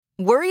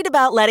Worried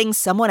about letting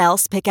someone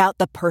else pick out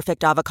the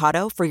perfect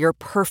avocado for your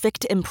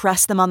perfect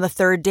impress them on the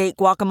third date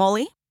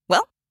guacamole?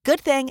 Well, good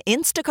thing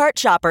Instacart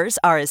shoppers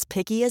are as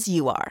picky as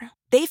you are.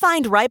 They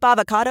find ripe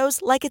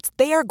avocados like it's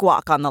their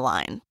guac on the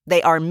line.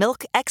 They are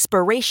milk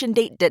expiration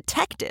date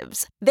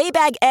detectives. They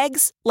bag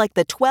eggs like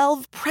the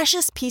 12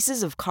 precious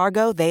pieces of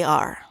cargo they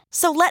are.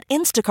 So let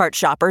Instacart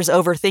shoppers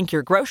overthink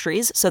your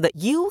groceries so that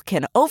you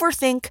can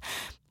overthink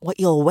what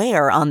you'll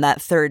wear on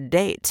that third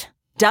date.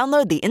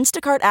 Download the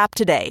Instacart app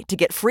today to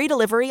get free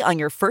delivery on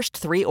your first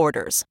 3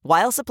 orders,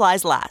 while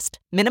supplies last.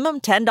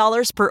 Minimum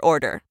 $10 per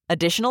order.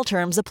 Additional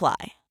terms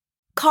apply.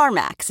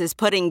 CarMax is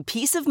putting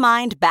peace of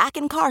mind back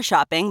in car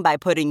shopping by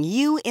putting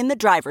you in the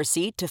driver's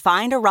seat to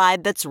find a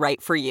ride that's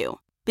right for you.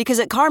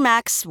 Because at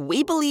CarMax,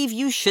 we believe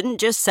you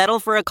shouldn't just settle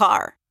for a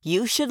car.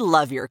 You should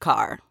love your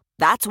car.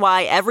 That's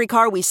why every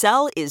car we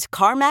sell is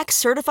CarMax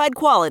certified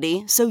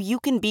quality, so you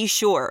can be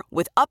sure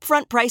with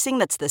upfront pricing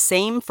that's the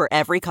same for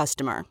every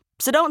customer.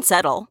 So don't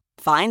settle.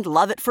 Find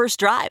love at first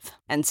drive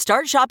and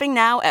start shopping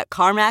now at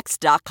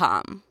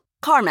CarMax.com.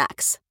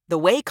 CarMax, the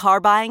way car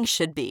buying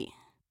should be.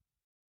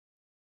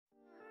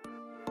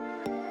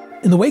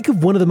 In the wake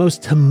of one of the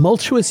most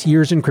tumultuous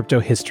years in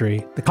crypto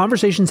history, the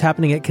conversations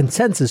happening at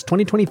Consensus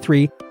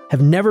 2023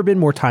 have never been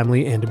more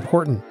timely and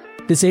important.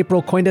 This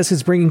April, CoinDesk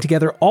is bringing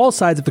together all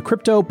sides of the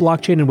crypto,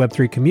 blockchain, and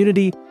Web3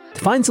 community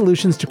to find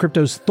solutions to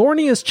crypto's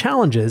thorniest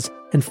challenges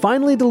and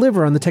finally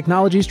deliver on the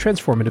technology's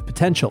transformative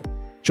potential.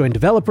 Join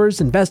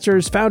developers,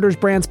 investors, founders,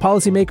 brands,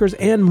 policymakers,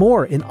 and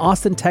more in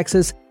Austin,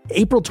 Texas,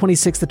 April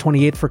 26th to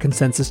 28th for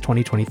Consensus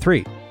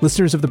 2023.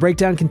 Listeners of The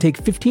Breakdown can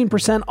take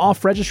 15%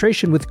 off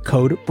registration with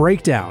code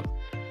BREAKDOWN.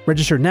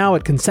 Register now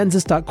at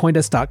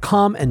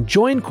consensus.coindesk.com and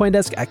join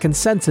CoinDesk at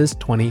Consensus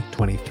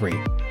 2023.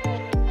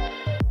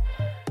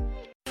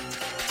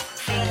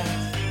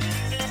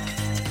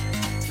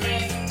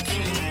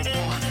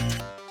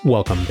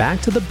 Welcome back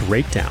to The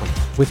Breakdown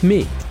with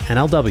me,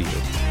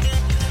 NLW.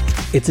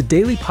 It's a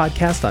daily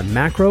podcast on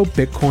macro,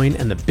 Bitcoin,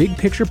 and the big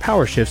picture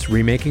power shifts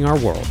remaking our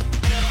world.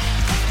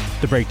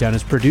 The Breakdown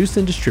is produced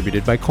and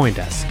distributed by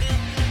CoinDesk.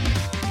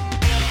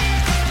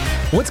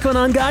 What's going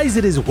on, guys?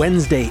 It is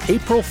Wednesday,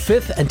 April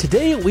 5th, and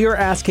today we are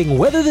asking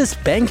whether this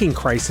banking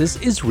crisis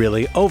is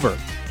really over.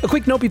 A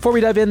quick note before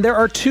we dive in, there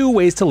are 2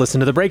 ways to listen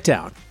to The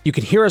Breakdown. You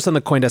can hear us on the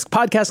CoinDesk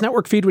Podcast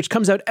Network feed, which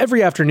comes out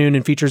every afternoon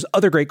and features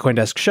other great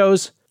CoinDesk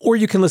shows, or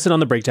you can listen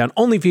on the Breakdown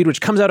Only feed, which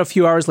comes out a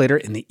few hours later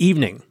in the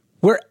evening.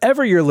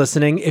 Wherever you're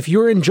listening, if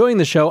you're enjoying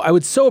the show, I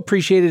would so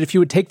appreciate it if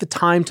you would take the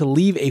time to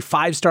leave a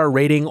 5-star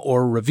rating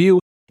or review.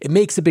 It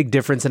makes a big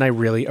difference, and I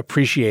really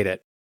appreciate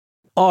it.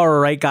 All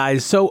right,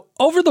 guys, so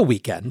over the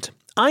weekend,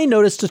 I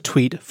noticed a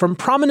tweet from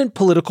prominent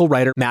political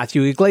writer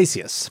Matthew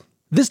Yglesias.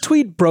 This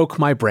tweet broke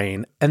my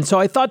brain, and so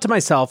I thought to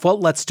myself, well,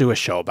 let's do a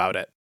show about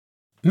it.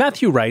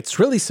 Matthew writes,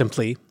 really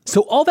simply,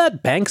 so all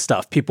that bank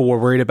stuff people were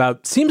worried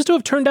about seems to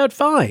have turned out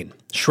fine.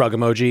 Shrug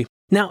emoji.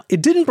 Now,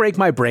 it didn't break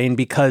my brain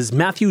because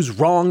Matthew's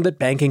wrong that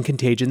banking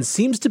contagion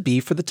seems to be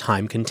for the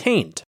time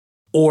contained,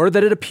 or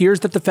that it appears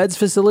that the Fed's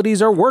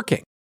facilities are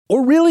working,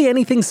 or really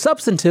anything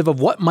substantive of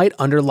what might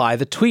underlie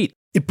the tweet.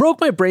 It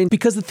broke my brain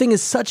because the thing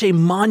is such a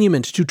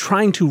monument to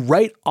trying to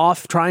write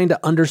off trying to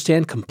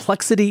understand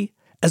complexity,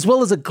 as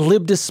well as a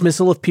glib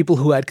dismissal of people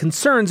who had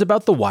concerns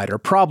about the wider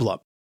problem.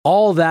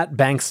 All that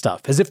bank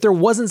stuff, as if there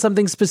wasn't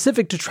something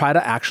specific to try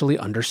to actually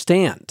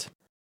understand.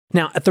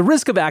 Now, at the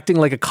risk of acting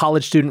like a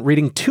college student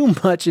reading too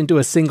much into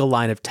a single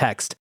line of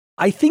text,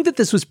 I think that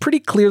this was pretty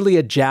clearly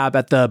a jab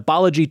at the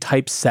Balaji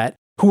typeset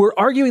who were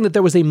arguing that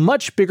there was a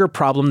much bigger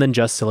problem than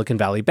just Silicon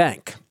Valley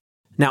Bank.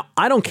 Now,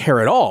 I don't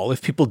care at all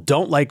if people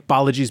don't like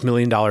Balaji's $1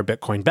 million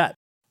Bitcoin bet,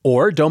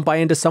 or don't buy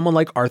into someone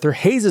like Arthur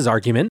Hayes'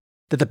 argument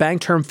that the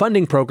Bank Term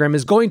Funding Program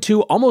is going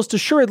to almost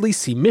assuredly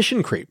see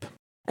mission creep.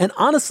 And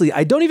honestly,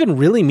 I don't even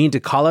really mean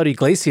to call out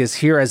Yglesias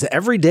here, as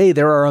every day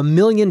there are a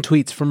million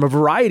tweets from a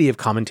variety of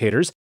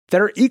commentators that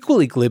are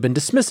equally glib and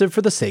dismissive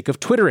for the sake of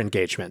Twitter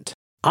engagement.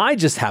 I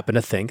just happen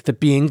to think that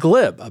being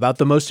glib about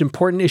the most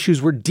important issues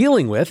we're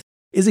dealing with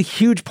is a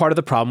huge part of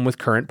the problem with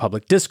current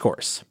public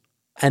discourse.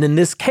 And in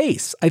this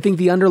case, I think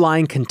the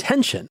underlying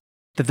contention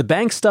that the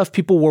bank stuff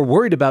people were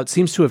worried about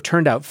seems to have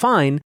turned out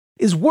fine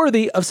is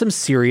worthy of some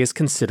serious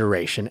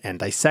consideration and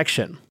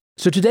dissection.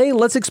 So today,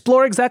 let's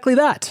explore exactly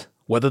that,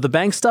 whether the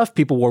bank stuff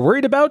people were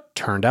worried about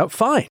turned out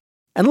fine.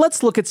 And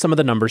let's look at some of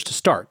the numbers to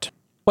start.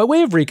 By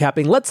way of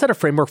recapping, let's set a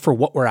framework for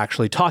what we're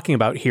actually talking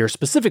about here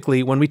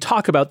specifically when we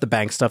talk about the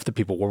bank stuff that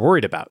people were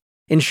worried about.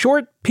 In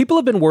short, people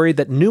have been worried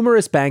that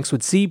numerous banks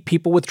would see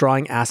people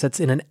withdrawing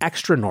assets in an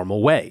extra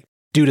normal way,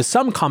 due to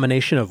some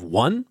combination of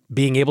 1,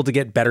 being able to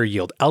get better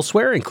yield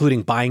elsewhere,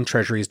 including buying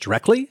treasuries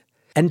directly,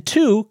 and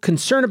 2,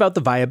 concern about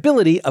the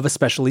viability of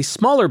especially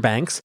smaller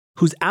banks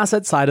whose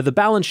asset side of the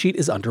balance sheet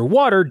is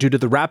underwater due to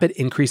the rapid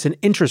increase in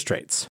interest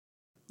rates.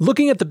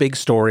 Looking at the big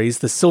stories,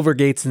 the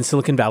Silvergates and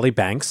Silicon Valley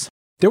banks,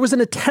 there was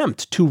an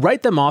attempt to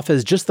write them off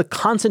as just the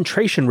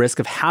concentration risk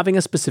of having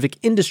a specific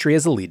industry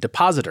as a lead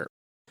depositor.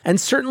 And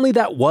certainly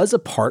that was a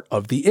part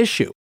of the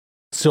issue.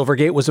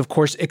 Silvergate was, of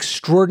course,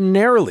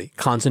 extraordinarily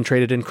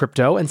concentrated in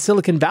crypto, and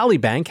Silicon Valley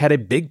Bank had a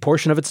big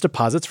portion of its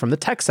deposits from the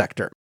tech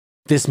sector.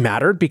 This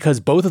mattered because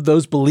both of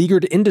those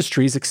beleaguered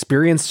industries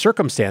experienced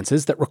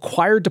circumstances that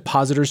required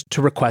depositors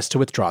to request to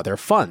withdraw their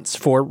funds,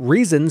 for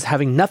reasons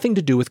having nothing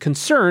to do with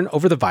concern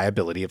over the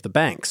viability of the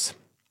banks.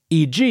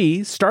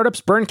 E.g.,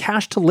 startups burned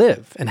cash to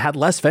live and had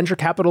less venture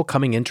capital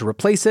coming in to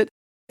replace it,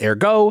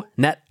 ergo,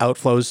 net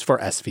outflows for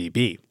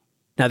SVB.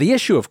 Now, the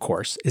issue, of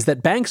course, is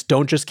that banks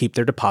don't just keep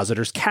their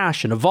depositors'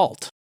 cash in a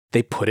vault.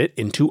 They put it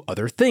into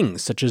other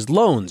things, such as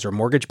loans or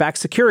mortgage-backed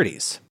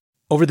securities.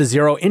 Over the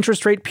zero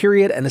interest rate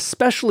period, and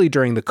especially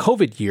during the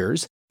COVID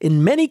years,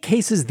 in many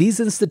cases, these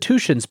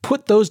institutions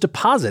put those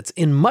deposits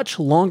in much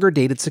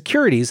longer-dated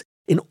securities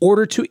in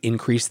order to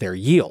increase their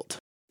yield.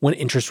 When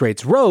interest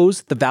rates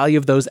rose, the value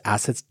of those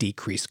assets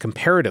decreased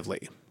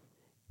comparatively.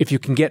 If you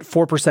can get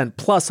 4%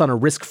 plus on a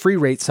risk-free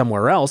rate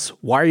somewhere else,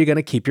 why are you going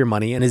to keep your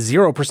money in a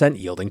 0%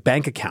 yielding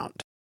bank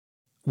account?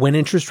 When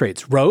interest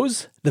rates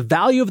rose, the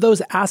value of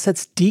those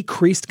assets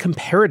decreased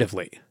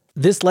comparatively.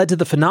 This led to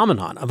the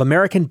phenomenon of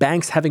American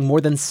banks having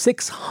more than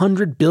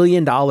 $600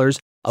 billion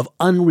of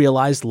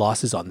unrealized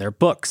losses on their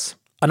books.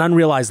 An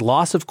unrealized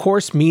loss, of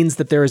course, means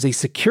that there is a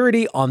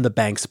security on the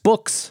bank's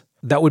books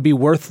that would be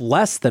worth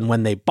less than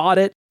when they bought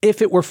it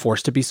if it were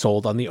forced to be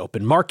sold on the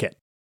open market.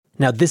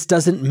 Now, this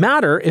doesn't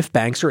matter if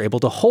banks are able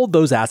to hold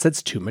those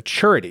assets to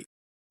maturity.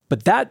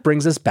 But that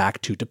brings us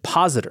back to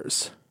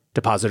depositors.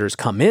 Depositors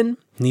come in,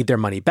 need their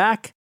money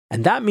back,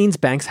 and that means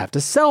banks have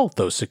to sell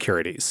those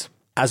securities.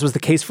 As was the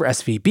case for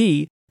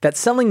SVB, that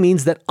selling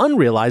means that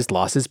unrealized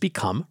losses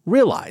become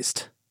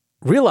realized.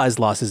 Realized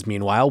losses,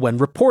 meanwhile, when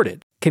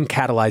reported, can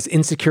catalyze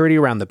insecurity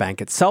around the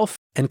bank itself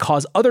and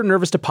cause other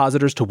nervous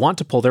depositors to want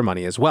to pull their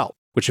money as well,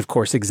 which of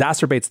course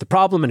exacerbates the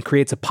problem and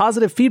creates a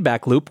positive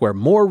feedback loop where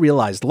more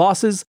realized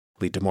losses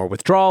lead to more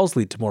withdrawals,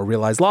 lead to more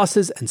realized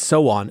losses, and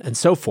so on and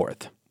so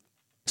forth.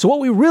 So what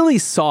we really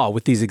saw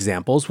with these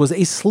examples was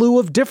a slew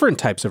of different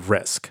types of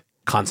risk.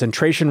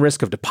 Concentration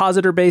risk of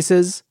depositor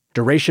bases,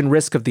 duration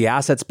risk of the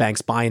assets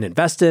banks buy and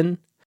invest in,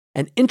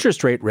 and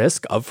interest rate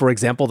risk of, for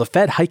example, the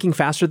Fed hiking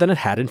faster than it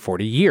had in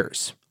 40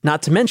 years.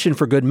 Not to mention,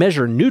 for good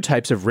measure, new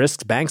types of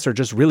risks banks are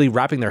just really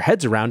wrapping their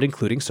heads around,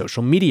 including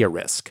social media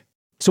risk.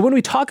 So when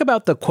we talk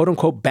about the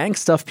quote-unquote bank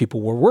stuff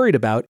people were worried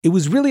about, it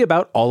was really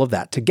about all of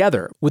that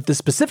together, with the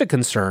specific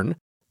concern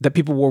that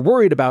people were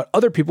worried about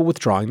other people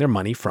withdrawing their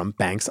money from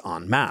banks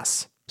en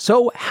masse.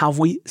 So have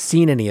we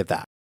seen any of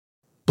that?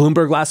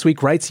 Bloomberg last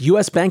week writes,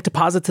 U.S. bank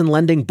deposits and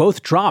lending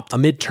both dropped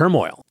amid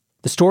turmoil.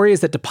 The story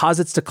is that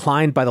deposits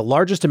declined by the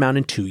largest amount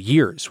in 2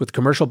 years, with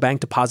commercial bank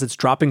deposits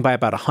dropping by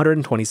about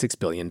 $126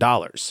 billion.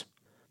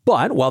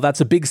 But while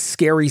that's a big,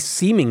 scary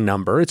seeming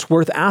number, it's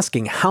worth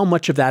asking how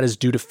much of that is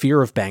due to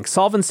fear of bank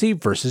solvency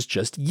versus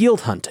just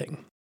yield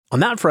hunting. On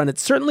that front, it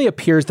certainly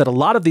appears that a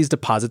lot of these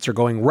deposits are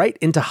going right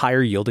into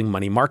higher yielding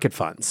money market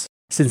funds.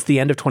 Since the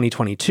end of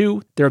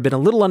 2022, there have been a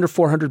little under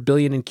 $400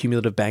 billion in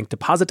cumulative bank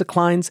deposit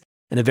declines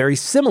and a very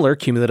similar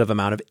cumulative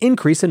amount of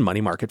increase in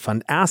money market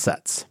fund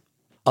assets.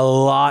 A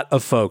lot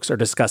of folks are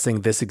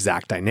discussing this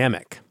exact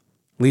dynamic.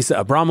 Lisa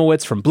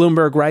Abramowitz from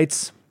Bloomberg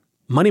writes,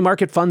 money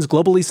market funds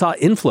globally saw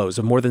inflows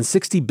of more than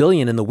 $60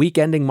 billion in the week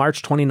ending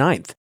March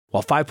 29th,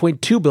 while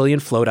 $5.2 billion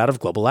flowed out of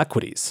global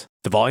equities.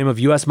 The volume of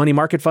U.S. money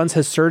market funds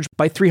has surged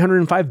by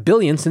 $305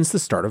 billion since the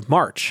start of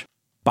March.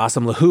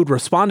 Bassem Lahoud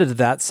responded to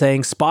that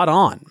saying, spot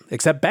on,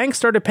 except banks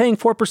started paying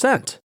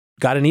 4%.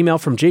 Got an email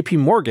from JP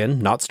Morgan,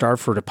 not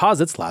starved for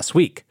deposits, last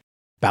week.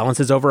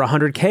 Balances over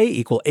 100K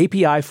equal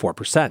API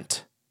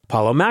 4%.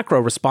 Paulo Macro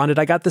responded,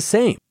 I got the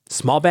same.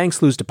 Small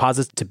banks lose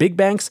deposits to big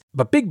banks,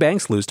 but big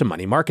banks lose to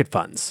money market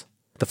funds.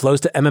 The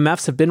flows to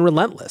MMFs have been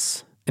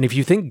relentless. And if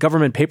you think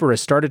government paper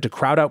has started to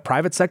crowd out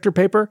private sector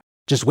paper,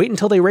 just wait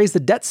until they raise the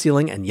debt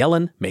ceiling and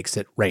Yellen makes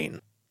it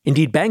rain.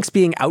 Indeed, banks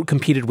being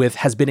outcompeted with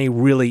has been a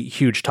really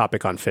huge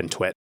topic on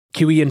FinTwit.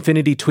 QE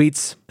Infinity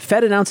tweets,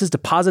 Fed announces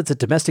deposits at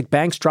domestic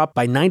banks dropped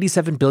by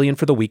 $97 billion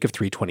for the week of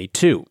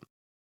 3/22.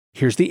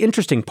 Here's the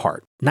interesting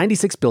part.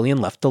 $96 billion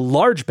left the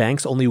large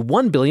banks, only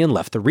 $1 billion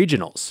left the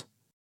regionals.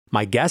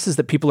 My guess is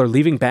that people are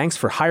leaving banks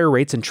for higher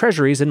rates in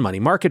treasuries and money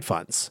market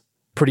funds.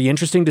 Pretty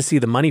interesting to see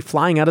the money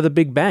flying out of the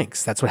big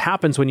banks. That's what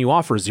happens when you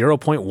offer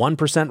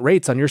 0.1%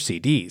 rates on your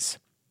CDs.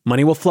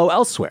 Money will flow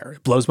elsewhere.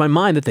 It blows my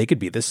mind that they could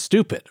be this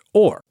stupid.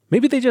 Or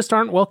maybe they just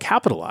aren't well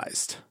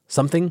capitalized.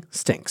 Something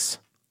stinks.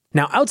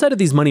 Now, outside of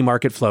these money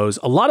market flows,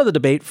 a lot of the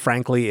debate,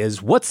 frankly,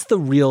 is what's the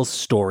real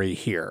story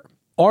here?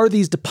 Are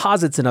these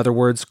deposits, in other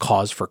words,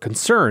 cause for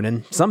concern?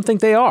 And some think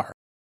they are.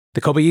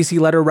 The Kobayashi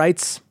letter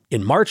writes,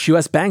 in March,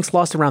 U.S. banks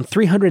lost around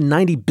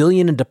 $390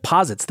 billion in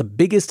deposits, the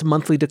biggest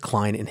monthly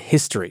decline in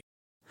history.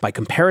 By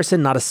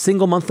comparison, not a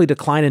single monthly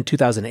decline in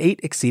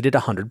 2008 exceeded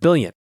 $100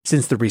 billion.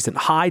 Since the recent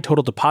high,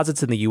 total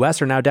deposits in the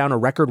U.S. are now down a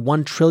record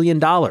 $1 trillion.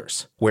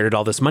 Where did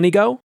all this money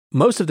go?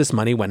 Most of this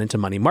money went into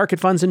money market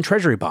funds and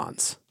treasury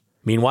bonds.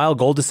 Meanwhile,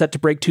 gold is set to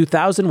break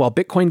 2,000 while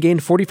Bitcoin gained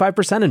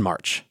 45% in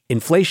March.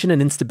 Inflation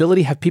and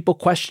instability have people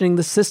questioning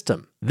the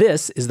system.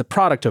 This is the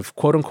product of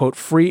quote-unquote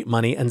free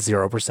money and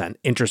 0%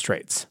 interest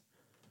rates.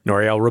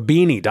 Nouriel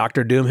Roubini,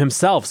 Dr. Doom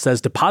himself,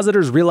 says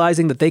depositors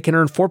realizing that they can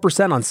earn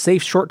 4% on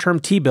safe short-term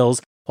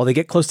T-bills while they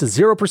get close to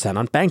 0%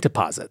 on bank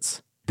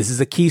deposits. This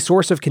is a key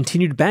source of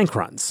continued bank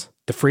runs.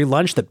 The free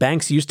lunch that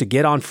banks used to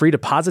get on free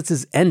deposits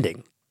is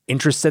ending.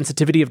 Interest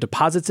sensitivity of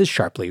deposits is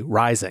sharply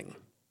rising.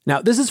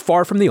 Now, this is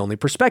far from the only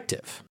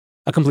perspective.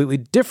 A completely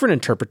different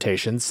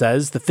interpretation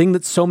says the thing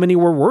that so many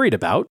were worried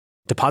about,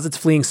 deposits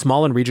fleeing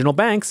small and regional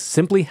banks,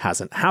 simply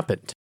hasn't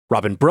happened.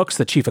 Robin Brooks,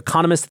 the chief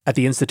economist at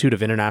the Institute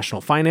of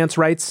International Finance,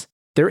 writes,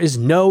 "There is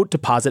no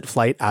deposit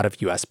flight out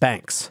of U.S.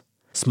 banks.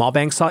 Small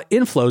banks saw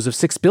inflows of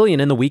 $6 billion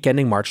in the week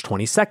ending March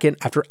 22nd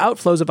after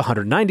outflows of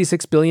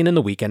 $196 billion in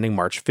the week ending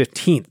March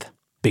 15th.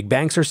 Big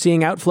banks are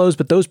seeing outflows,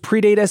 but those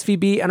predate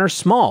SVB and are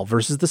small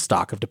versus the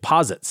stock of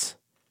deposits."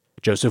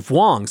 Joseph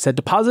Wong said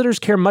depositors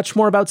care much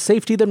more about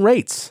safety than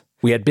rates.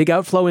 "We had big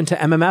outflow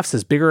into MMFs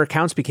as bigger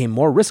accounts became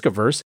more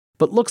risk-averse,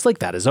 but looks like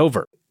that is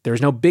over. There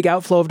is no big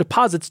outflow of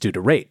deposits due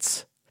to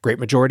rates. Great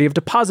majority of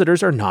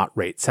depositors are not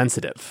rate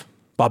sensitive."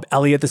 Bob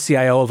Elliott, the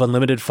CIO of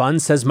Unlimited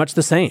Funds, says much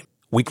the same.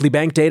 Weekly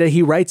bank data,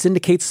 he writes,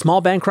 indicates small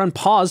bank run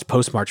paused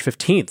post-March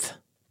 15th.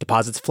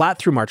 Deposits flat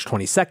through March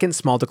 22nd,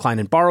 small decline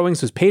in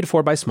borrowings was paid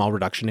for by small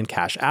reduction in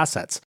cash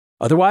assets.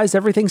 Otherwise,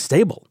 everything's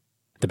stable.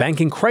 The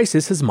banking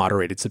crisis has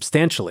moderated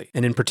substantially,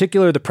 and in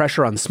particular, the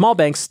pressure on small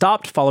banks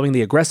stopped following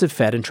the aggressive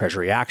Fed and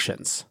Treasury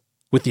actions.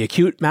 With the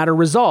acute matter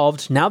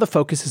resolved, now the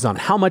focus is on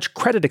how much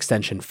credit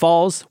extension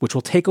falls, which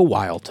will take a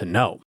while to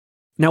know.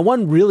 Now,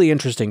 one really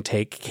interesting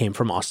take came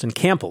from Austin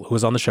Campbell, who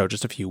was on the show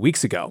just a few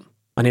weeks ago.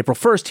 On April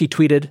 1st, he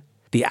tweeted,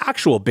 "The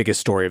actual biggest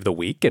story of the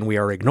week, and we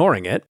are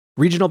ignoring it,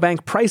 regional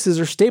bank prices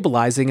are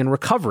stabilizing and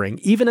recovering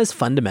even as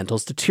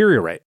fundamentals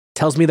deteriorate.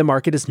 Tells me the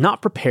market is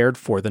not prepared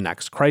for the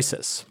next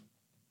crisis."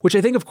 Which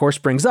I think, of course,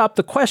 brings up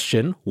the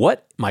question,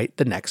 what might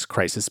the next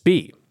crisis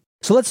be?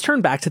 So let's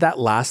turn back to that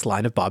last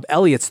line of Bob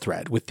Elliott's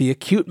thread. With the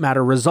acute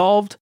matter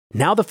resolved,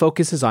 now the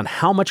focus is on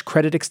how much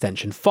credit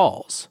extension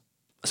falls.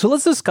 So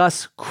let's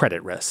discuss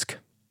credit risk.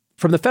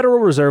 From the Federal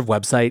Reserve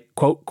website,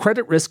 quote,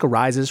 "Credit risk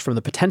arises from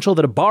the potential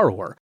that a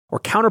borrower or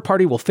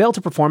counterparty will fail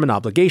to perform an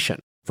obligation.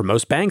 For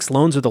most banks,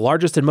 loans are the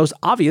largest and most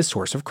obvious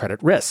source of credit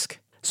risk.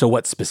 So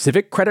what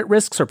specific credit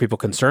risks are people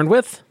concerned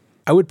with?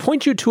 I would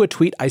point you to a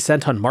tweet I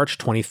sent on March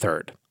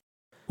 23rd.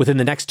 Within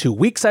the next 2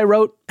 weeks, I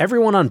wrote,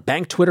 everyone on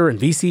bank Twitter and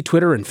VC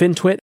Twitter and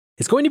FinTwit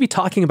is going to be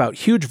talking about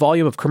huge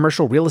volume of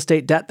commercial real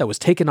estate debt that was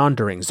taken on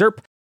during ZIRP,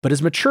 but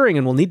is maturing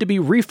and will need to be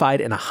refied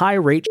in a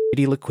high-rate,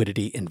 shitty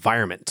liquidity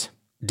environment.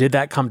 Did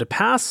that come to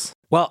pass?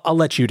 Well, I'll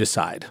let you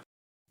decide.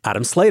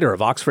 Adam Slater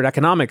of Oxford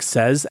Economics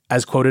says,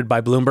 as quoted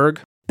by Bloomberg,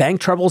 bank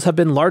troubles have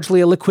been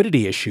largely a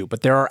liquidity issue,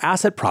 but there are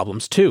asset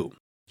problems too.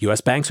 U.S.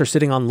 banks are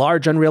sitting on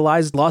large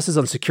unrealized losses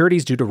on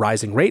securities due to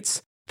rising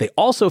rates. They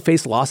also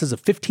face losses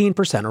of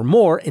 15% or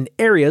more in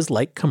areas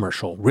like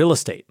commercial real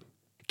estate.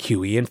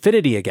 QE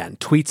Infinity again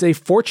tweets a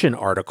Fortune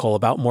article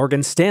about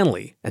Morgan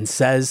Stanley and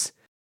says,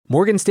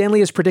 Morgan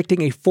Stanley is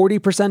predicting a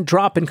 40%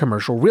 drop in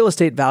commercial real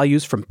estate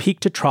values from peak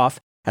to trough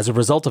as a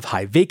result of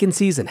high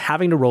vacancies and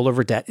having to roll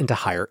over debt into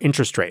higher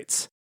interest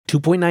rates.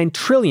 $2.9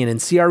 trillion in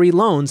CRE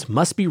loans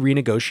must be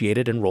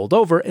renegotiated and rolled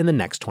over in the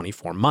next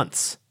 24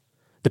 months.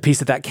 The piece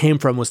that came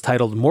from was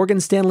titled, Morgan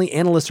Stanley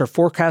Analysts Are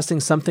Forecasting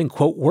Something,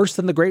 quote, Worse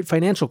Than the Great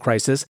Financial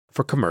Crisis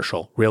for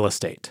Commercial Real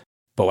Estate.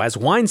 Boaz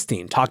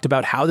Weinstein talked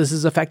about how this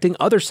is affecting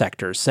other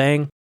sectors,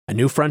 saying, a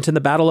new front in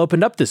the battle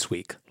opened up this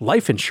week,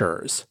 life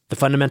insurers. The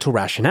fundamental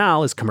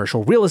rationale is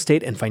commercial real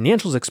estate and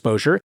financials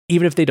exposure,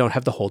 even if they don't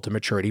have the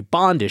hold-to-maturity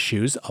bond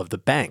issues of the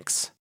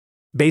banks.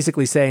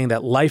 Basically saying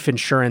that life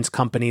insurance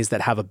companies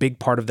that have a big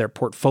part of their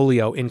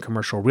portfolio in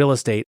commercial real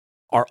estate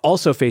are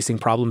also facing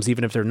problems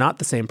even if they're not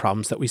the same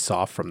problems that we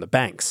saw from the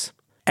banks.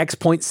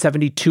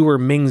 X.72er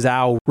Ming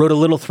Zhao wrote a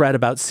little thread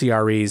about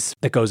CREs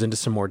that goes into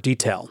some more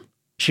detail.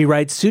 She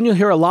writes, soon you'll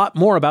hear a lot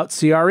more about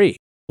CRE.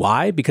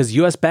 Why? Because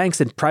U.S. banks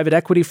and private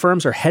equity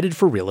firms are headed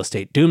for real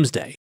estate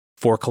doomsday.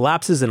 4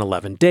 collapses in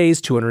 11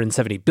 days,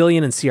 $270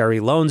 billion in CRE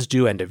loans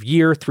due end of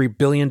year, $3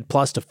 billion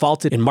plus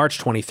defaulted in March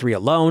 23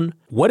 alone.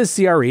 What is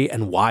CRE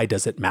and why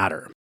does it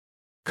matter?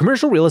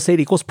 Commercial real estate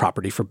equals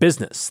property for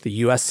business. The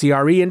U.S.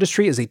 CRE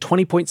industry is a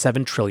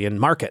 $20.7 trillion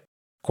market.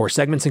 Core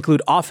segments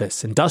include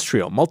office,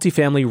 industrial,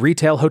 multifamily,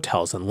 retail,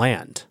 hotels, and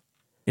land.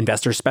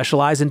 Investors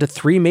specialize into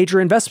 3 major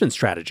investment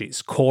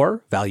strategies: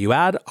 core, value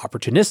add,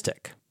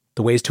 opportunistic.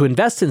 The ways to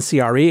invest in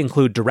CRE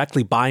include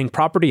directly buying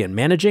property and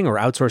managing or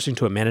outsourcing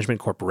to a management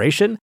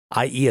corporation,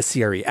 i.e. a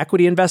CRE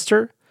equity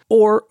investor,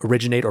 or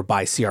originate or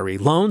buy CRE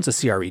loans, a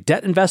CRE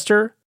debt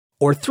investor,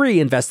 or 3,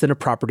 invest in a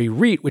property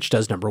REIT, which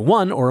does number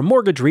 1, or a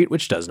mortgage REIT,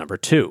 which does number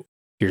 2.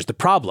 Here's the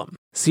problem.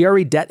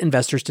 CRE debt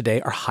investors today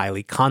are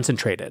highly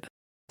concentrated.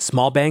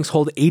 Small banks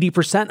hold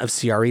 80% of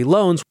CRE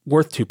loans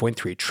worth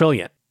 $2.3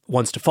 trillion.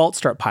 Once defaults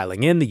start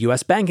piling in, the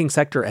U.S. banking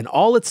sector and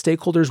all its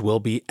stakeholders will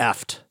be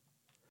effed.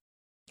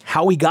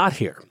 How we got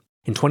here.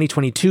 In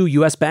 2022,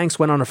 U.S. banks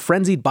went on a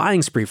frenzied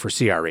buying spree for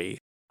CRE.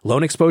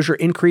 Loan exposure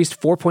increased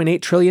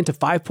 $4.8 trillion to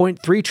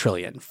 $5.3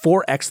 trillion,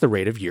 4x the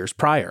rate of years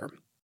prior.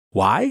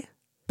 Why?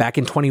 Back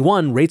in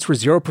 21, rates were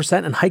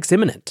 0% and hikes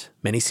imminent.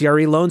 Many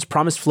CRE loans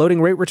promised floating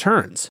rate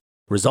returns.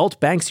 Result,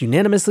 banks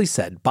unanimously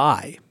said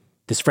buy.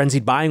 This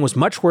frenzied buying was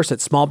much worse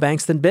at small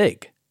banks than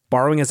big.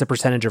 Borrowing as a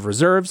percentage of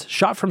reserves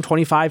shot from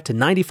 25 to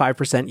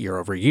 95% year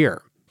over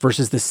year,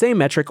 versus the same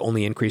metric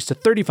only increased to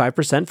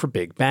 35% for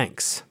big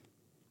banks.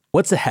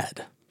 What's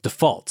ahead?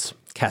 Defaults,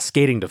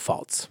 cascading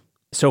defaults.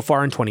 So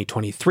far in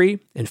 2023,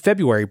 in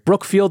February,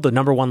 Brookfield, the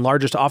number one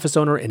largest office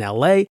owner in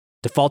LA,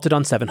 defaulted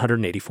on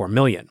 $784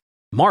 million.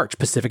 March,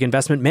 Pacific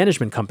Investment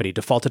Management Company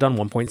defaulted on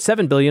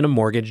 $1.7 billion of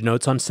mortgage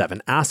notes on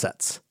 7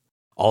 assets.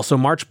 Also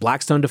March,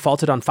 Blackstone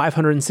defaulted on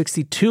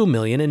 $562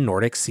 million in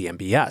Nordic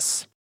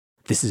CMBS.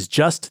 This is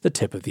just the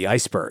tip of the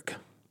iceberg.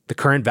 The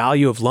current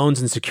value of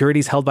loans and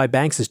securities held by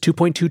banks is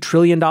 $2.2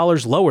 trillion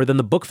lower than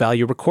the book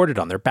value recorded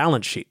on their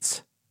balance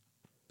sheets.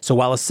 So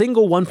while a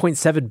single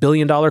 $1.7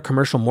 billion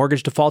commercial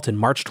mortgage default in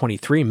March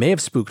 23 may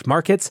have spooked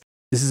markets,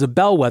 this is a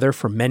bellwether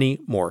for many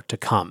more to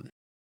come.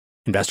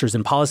 Investors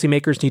and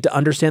policymakers need to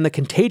understand the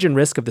contagion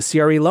risk of the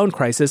CRE loan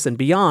crisis and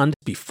beyond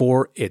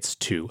before it's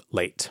too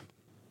late.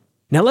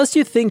 Now, lest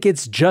you think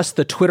it's just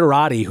the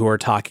Twitterati who are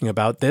talking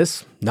about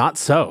this, not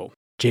so.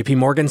 JP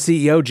Morgan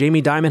CEO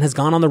Jamie Dimon has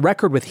gone on the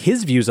record with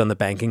his views on the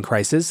banking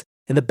crisis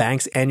in the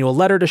bank's annual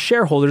letter to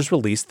shareholders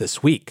released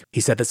this week.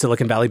 He said that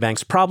Silicon Valley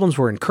Bank's problems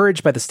were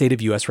encouraged by the state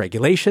of U.S.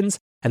 regulations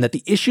and that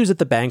the issues at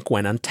the bank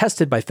went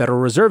untested by Federal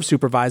Reserve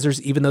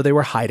supervisors even though they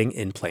were hiding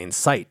in plain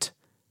sight.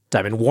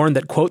 Dimon warned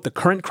that, quote, the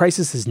current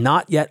crisis is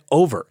not yet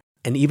over,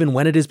 and even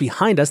when it is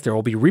behind us, there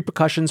will be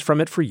repercussions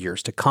from it for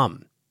years to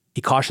come.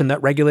 He cautioned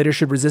that regulators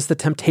should resist the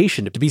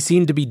temptation to be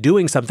seen to be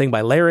doing something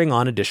by layering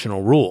on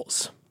additional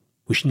rules.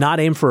 We should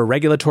not aim for a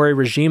regulatory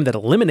regime that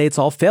eliminates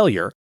all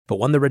failure, but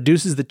one that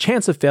reduces the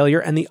chance of failure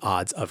and the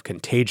odds of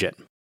contagion.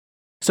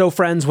 So,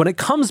 friends, when it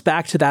comes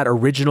back to that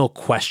original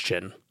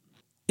question,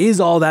 is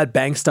all that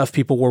bank stuff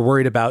people were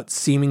worried about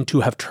seeming to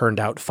have turned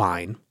out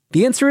fine?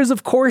 The answer is,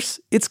 of course,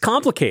 it's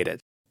complicated.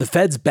 The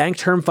Fed's Bank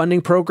Term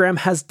Funding Program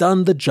has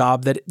done the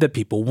job that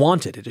people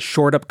wanted. It has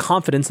shored up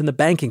confidence in the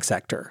banking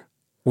sector.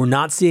 We're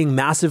not seeing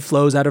massive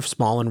flows out of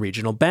small and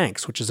regional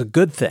banks, which is a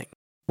good thing.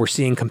 We're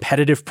seeing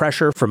competitive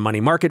pressure from money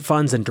market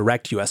funds and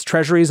direct U.S.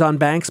 treasuries on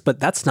banks,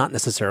 but that's not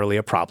necessarily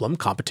a problem.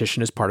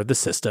 Competition is part of the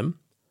system.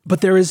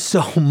 But there is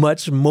so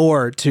much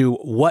more to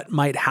what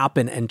might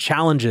happen and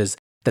challenges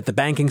that the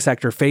banking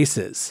sector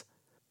faces.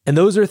 And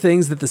those are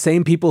things that the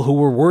same people who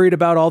were worried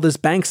about all this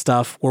bank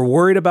stuff were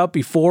worried about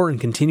before and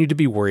continue to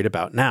be worried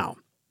about now.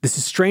 This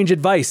is strange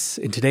advice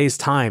in today's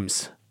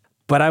times,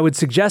 but I would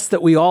suggest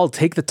that we all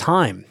take the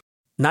time,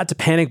 not to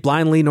panic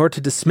blindly nor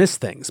to dismiss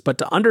things, but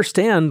to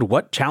understand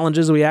what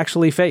challenges we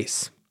actually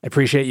face. I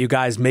appreciate you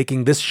guys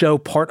making this show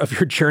part of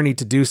your journey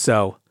to do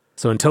so.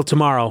 So until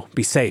tomorrow,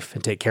 be safe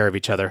and take care of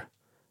each other.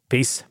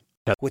 Peace.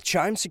 With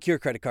Chime's secure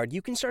credit card,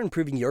 you can start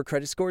improving your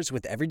credit scores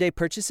with everyday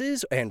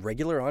purchases and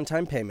regular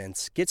on-time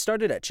payments. Get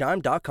started at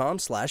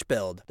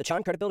Chime.com/build. The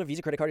Chime Credit Builder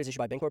Visa Credit Card is issued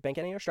by Bancorp Bank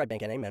N.A. or Stride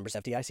Bank N.A. Members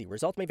FDIC.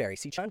 Results may vary.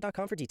 See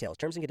Chime.com for details.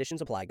 Terms and conditions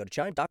apply. Go to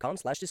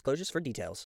Chime.com/disclosures for details.